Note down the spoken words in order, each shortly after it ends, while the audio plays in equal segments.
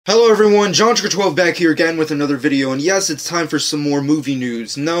Hello everyone, JonTrigger12 back here again with another video, and yes, it's time for some more movie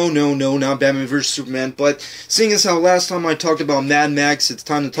news. No, not Batman vs Superman, but seeing as how last time I talked about Mad Max, it's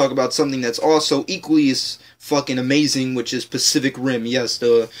time to talk about something that's also equally as fucking amazing, which is Pacific Rim. Yes,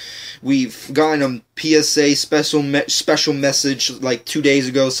 we've gotten a PSA special message like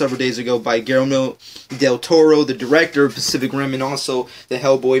several days ago, by Guillermo del Toro, the director of Pacific Rim, and also the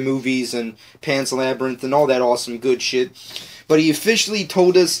Hellboy movies and Pan's Labyrinth and all that awesome good shit. But he officially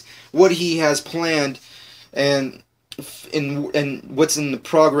told us what he has planned and what's in the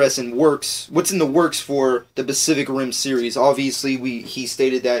progress and what's in the works for the Pacific Rim series. Obviously, he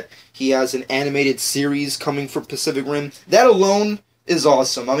stated that he has an animated series coming for Pacific Rim. That alone is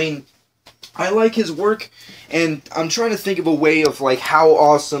awesome. I mean, I like his work, and I'm trying to think of a way of like how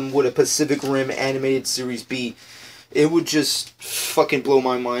awesome would a Pacific Rim animated series be. It would just fucking blow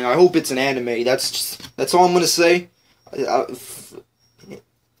my mind. I hope it's an anime. That's all I'm gonna say. It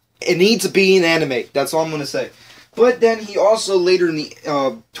needs to be an anime. That's all I'm going to say. But then he also later in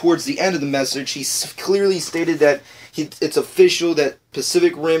the towards the end of the message, he clearly stated that it's official that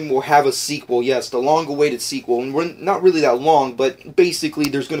Pacific Rim will have a sequel. Yes, the long-awaited sequel, and we're not really that long, but basically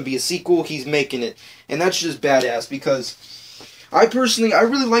there's going to be a sequel. He's making it, and that's just badass because I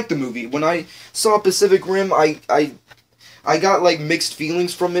really like the movie. When I saw Pacific Rim, I got like mixed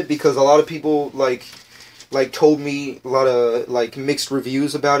feelings from it because a lot of people told me a lot of like mixed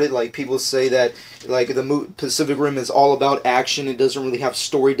reviews about it. Like people say that like the Pacific Rim is all about action. It doesn't really have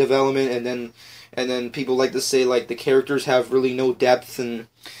story development, and then people like to say like the characters have really no depth, and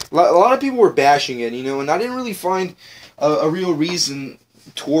a lot of people were bashing it, and I didn't really find a real reason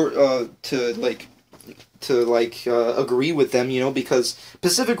to agree with them, because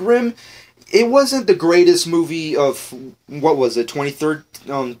Pacific Rim, it wasn't the greatest movie of, what was it,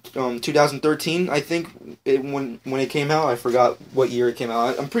 2013, I think, when it came out. I forgot what year it came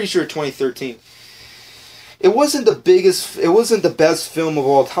out. I'm pretty sure 2013. It wasn't the best film of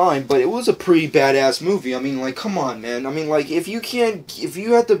all time, but it was a pretty badass movie. I mean, like, come on, man. I mean, like, if you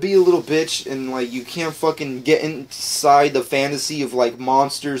have to be a little bitch and, like, you can't fucking get inside the fantasy of, like,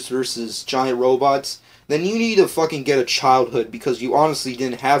 monsters versus giant robots, then you need to fucking get a childhood, because you honestly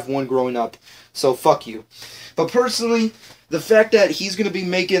didn't have one growing up. So fuck you. But personally, the fact that he's going to be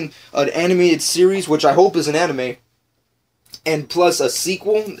making an animated series, which I hope is an anime, and plus a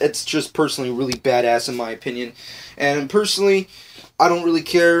sequel, it's just personally really badass in my opinion. And personally, I don't really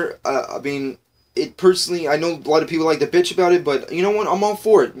care. I mean, I know a lot of people like to bitch about it, but you know what? I'm all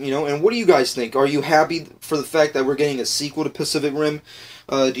for it, And what do you guys think? Are you happy for the fact that we're getting a sequel to Pacific Rim?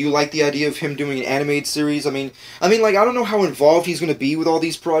 Do you like the idea of him doing an animated series? I mean, like, I don't know how involved he's going to be with all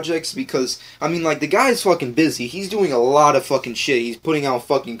these projects, because, I mean, like, the guy's fucking busy. He's doing a lot of fucking shit. He's putting out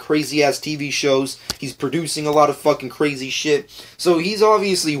fucking crazy-ass TV shows. He's producing a lot of fucking crazy shit. So he's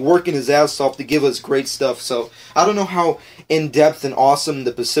obviously working his ass off to give us great stuff. So I don't know how in-depth and awesome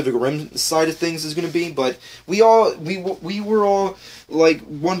the Pacific Rim side of things is going to be, but we were all like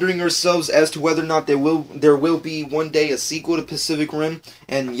wondering ourselves as to whether or not there will be one day a sequel to Pacific Rim,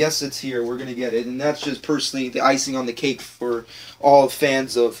 and yes, it's here. We're gonna get it, and that's just personally the icing on the cake for all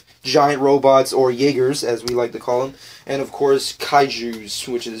fans of giant robots, or Jaegers as we like to call them, and of course kaijus,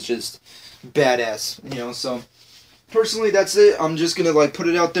 which is just badass, So personally, that's it. I'm just gonna put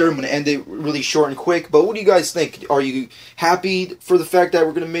it out there. I'm gonna end it really short and quick. But what do you guys think? Are you happy for the fact that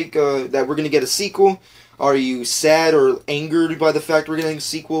we're gonna get a sequel? Are you sad or angered by the fact we're getting a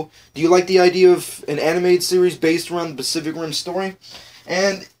sequel? Do you like the idea of an animated series based around the Pacific Rim story?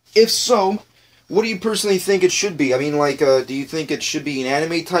 And if so, what do you personally think it should be? I mean, do you think it should be an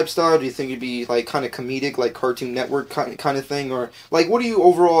anime type style? Do you think it'd be kind of comedic, like Cartoon Network kind of thing, or what are you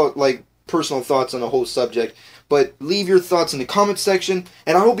overall personal thoughts on the whole subject? But leave your thoughts in the comment section,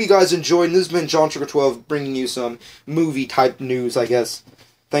 and I hope you guys enjoyed. And this has been JonTrigger12 bringing you some movie type news, I guess.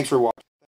 Thanks for watching.